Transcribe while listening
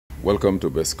Welcome to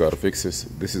Best Car Fixes.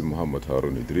 This is Muhammad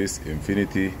Harun Idris,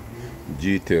 Infiniti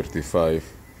G35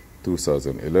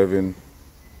 2011.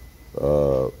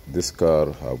 This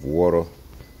car have water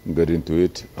get into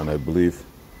it, and I believe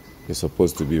it's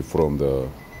supposed to be from the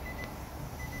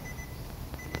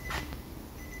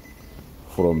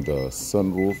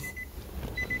sunroof.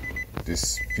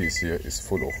 This piece here is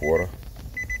full of water,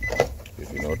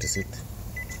 if you notice it.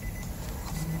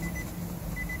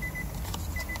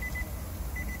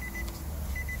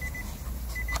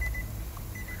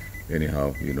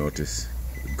 Anyhow, you notice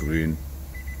green.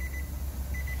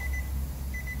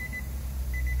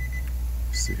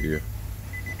 See here.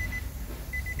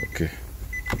 Okay,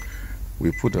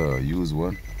 we put a used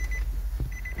one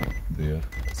there,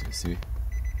 as you see.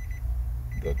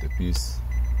 That the piece,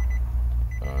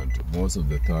 and most of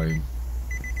the time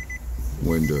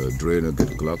when the drainer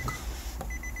get clogged,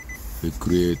 it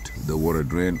create the water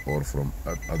drain, or from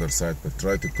other side, but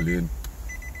try to clean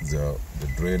the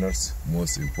drainers,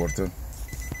 most important.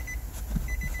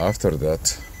 After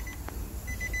that,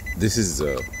 this is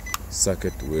the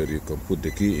socket where you can put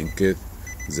the key in case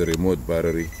the remote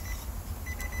battery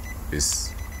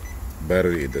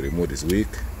in the remote is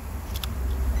weak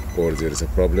or there is a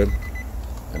problem.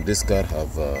 And this car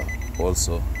have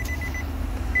also,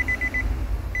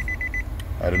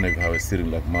 I don't know if you have a steering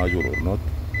lock module or not.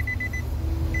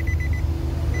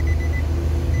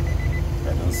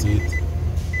 I don't see it.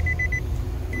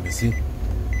 Let me see.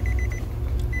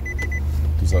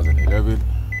 2011.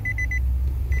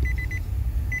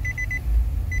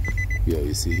 Yeah,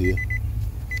 you see here.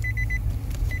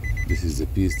 This is the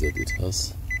piece that it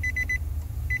has.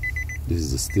 This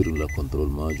is the steering lock control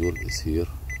module. Is here.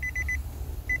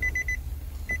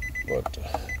 But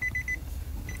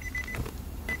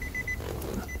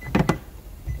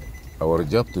our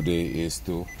job today is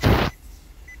to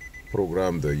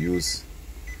program the use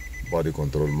body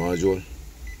control module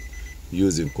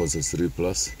using Console 3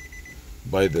 Plus.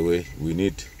 By the way, we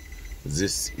need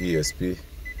this ESP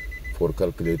for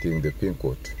calculating the pin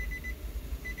code.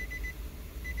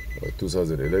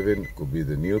 2011 could be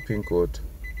the new pin code.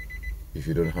 If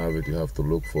you don't have it, you have to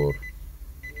look for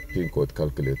pin code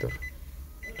calculator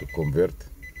to convert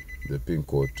the pin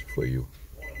code for you.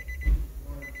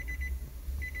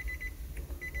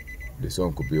 This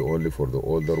one could be only for the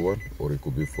older one, or it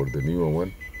could be for the newer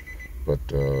one, but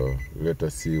let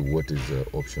us see what is the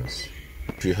options.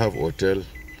 If you have hotel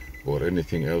or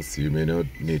anything else, you may not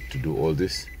need to do all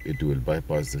this. It will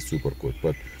bypass the supercode.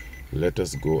 But let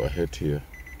us go ahead here,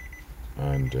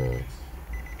 and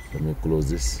let me close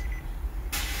this,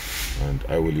 and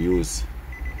I will use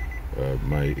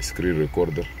my screen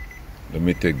recorder. Let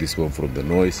me take this one from the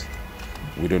noise.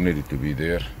 We don't need it to be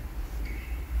there.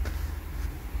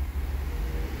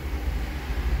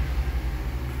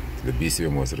 The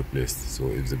BCM was replaced. So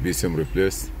if the BCM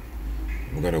replaced,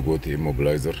 I'm gonna go to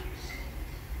immobilizer.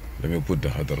 Let me put the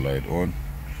other light on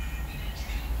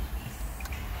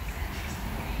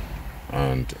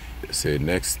and say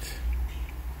next.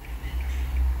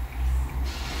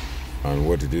 And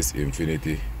what it is,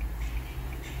 Infiniti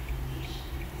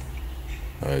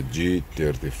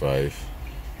G35.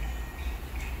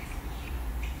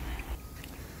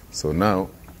 So now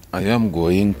I am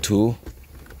going to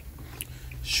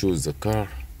choose the car.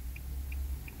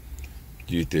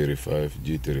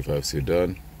 G35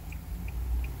 sedan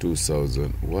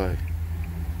 2000. Why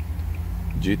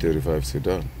G35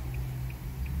 sedan?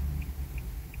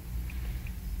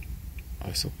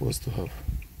 I supposed to have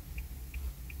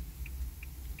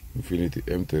Infiniti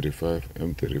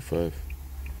M35.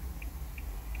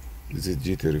 Is it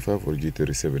G35 or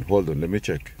G37? Hold on, let me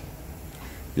check.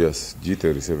 Yes,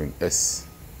 G37S. It's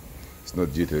not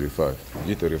G35.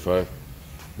 G35,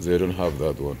 they don't have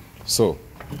that one. So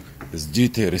it's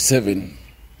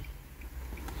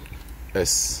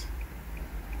G37S.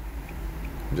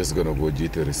 I'm just gonna go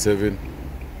G37,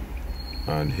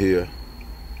 and here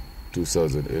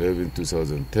 2011,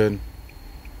 2010.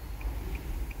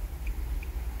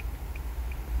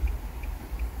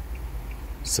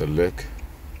 Select.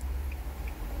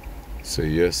 Say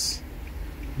yes.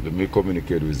 Let me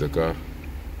communicate with the car.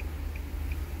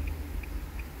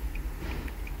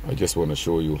 I just want to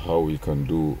show you how we can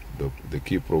do the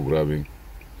key programming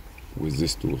with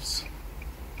these tools.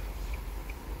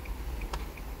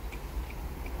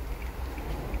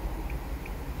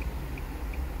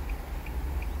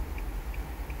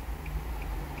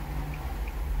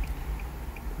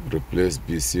 Replace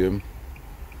BCM.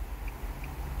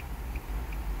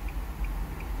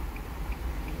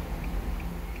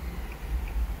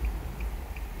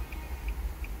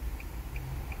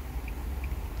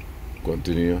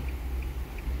 Continue.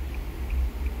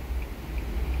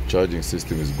 charging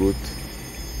system is good,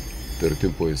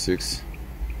 13.6.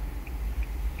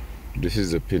 This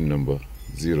is the pin number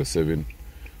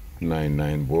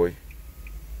 0799 boy.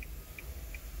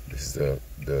 This is the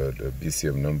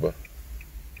BCM number.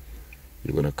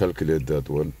 You're gonna calculate that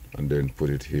one and then put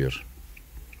it here.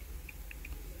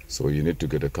 So you need to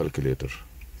get a calculator,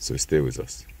 so stay with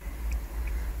us.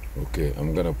 Okay,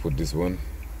 I'm gonna put this one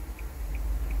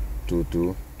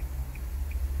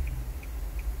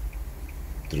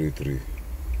 2233.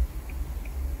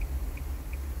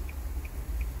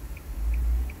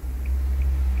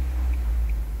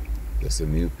 That's a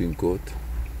new pin code.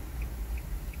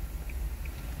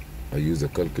 I use a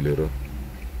calculator,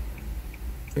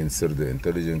 insert the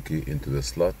intelligent key into the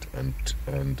slot and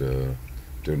turn the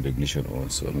ignition on.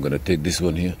 So I'm gonna take this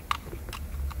one here.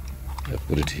 I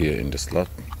put it here in the slot.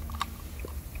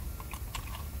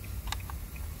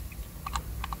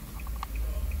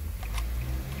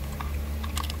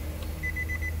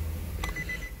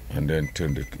 And then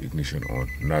turn the ignition on.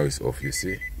 Now it's off, you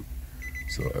see.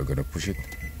 So I'm gonna push it.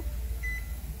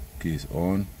 Key is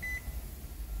on.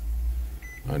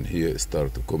 And here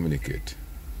start to communicate.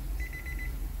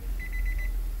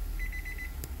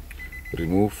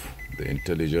 Remove the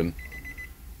intelligent.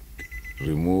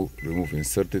 Remove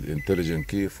inserted intelligent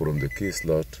key from the key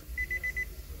slot.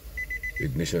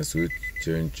 Ignition switch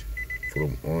change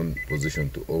from on position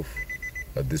to off.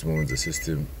 At this moment the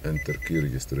system enter key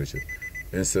registration.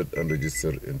 Insert and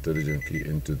register intelligent key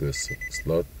into the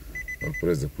slot and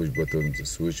press the push button to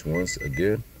switch once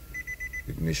again.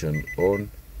 Ignition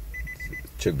on.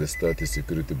 Check the status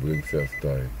security blink 5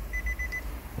 times.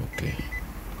 Okay,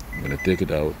 I'm gonna take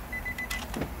it out.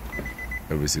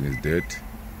 Everything is dead.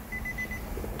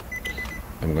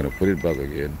 I'm gonna put it back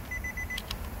again.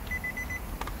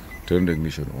 Turn the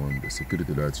ignition on. The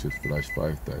security light should flash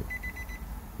 5 times.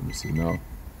 Let me see now.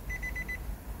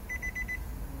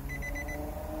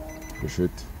 Push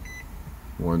it.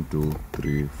 1, 2,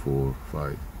 3, 4,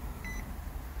 5.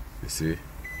 You see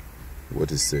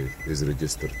what is say is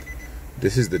registered.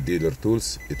 This is the dealer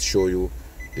tools. It show you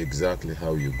exactly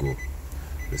how you go.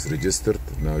 It's registered.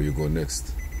 Now you go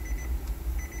next.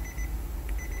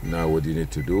 Now what you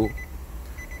need to do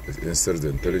is insert the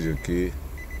intelligent key.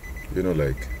 You know,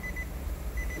 like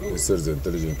insert the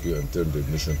intelligent key and turn the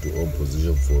ignition to on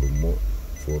position for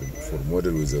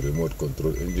model with a remote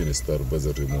control. Engine start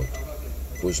buzzer remote.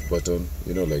 Push button.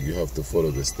 You know, like you have to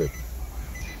follow the step.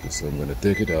 So I'm gonna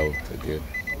take it out again.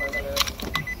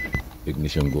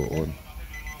 Ignition go on.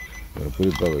 I'm gonna put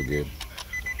it back again.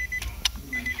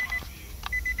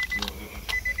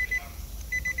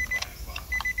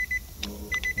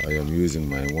 I am using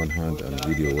my one hand and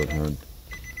video one hand.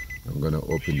 I'm gonna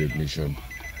open the ignition.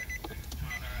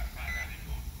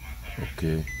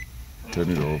 Okay,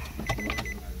 turn it off.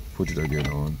 Put it again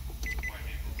on.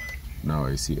 Now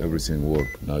I see everything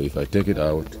work. Now if I take it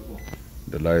out,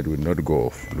 the light will not go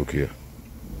off. Look here.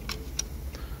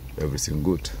 Everything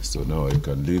good. So now I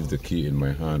can leave the key in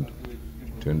my hand,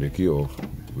 turn the key off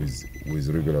with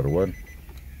regular one,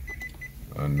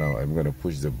 and now I'm gonna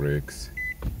push the brakes,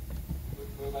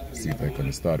 see if I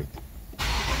can start it.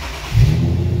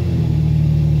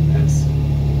 Yes.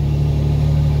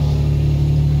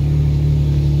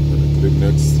 Gonna click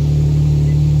next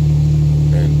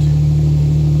and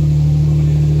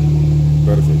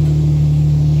perfect.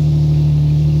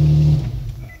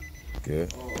 Okay.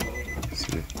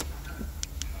 See.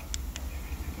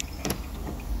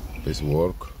 This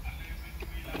work.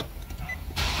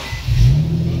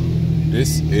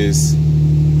 This is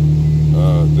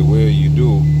the way you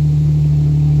do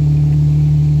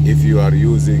if you are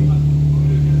using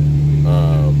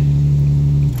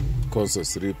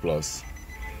Conscious 3 Plus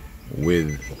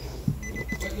with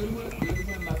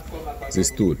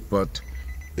this tool, but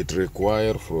it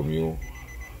requires from you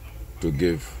to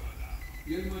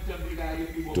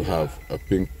have a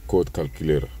pin code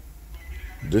calculator.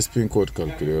 This pin code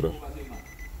calculator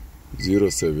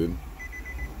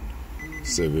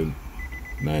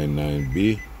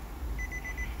 07799B.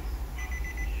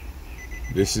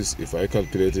 This is, if I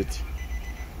calculate it,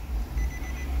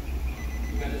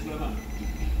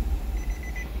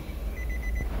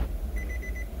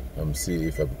 I'm see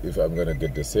if I'm gonna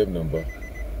get the same number,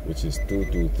 which is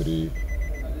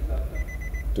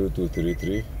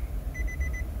 2233.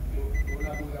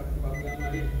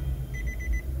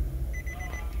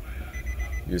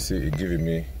 You see, it giving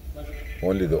me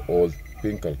only the old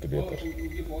pin calculator.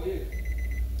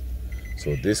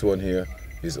 So this one here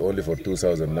is only for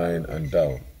 2009 and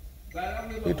down.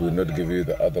 It will not give you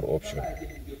the other option.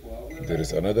 There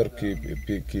is another key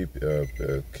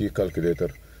calculator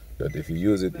that if you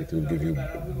use it, it will give you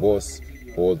both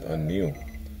old and new.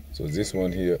 So this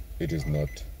one here, it is not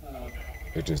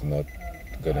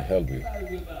gonna help you.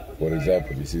 For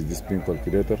example, you see this pin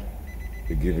calculator,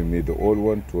 it's giving me the old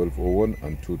one, 1201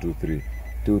 and 223.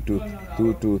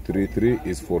 2233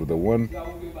 is for the one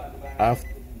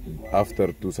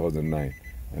after 2009,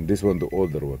 and this one the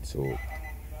older one. So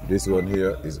this one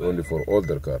here is only for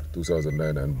older car,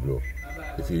 2009 and below.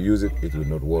 If you use it, it will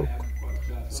not work.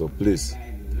 So please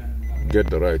get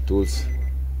the right tools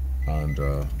and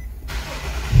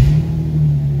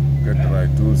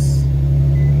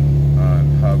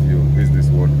have your business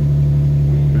working.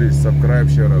 Please subscribe,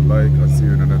 share, and like, and see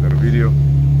you in another video.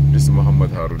 This is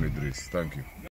Muhammad Harun Idris. Thank you.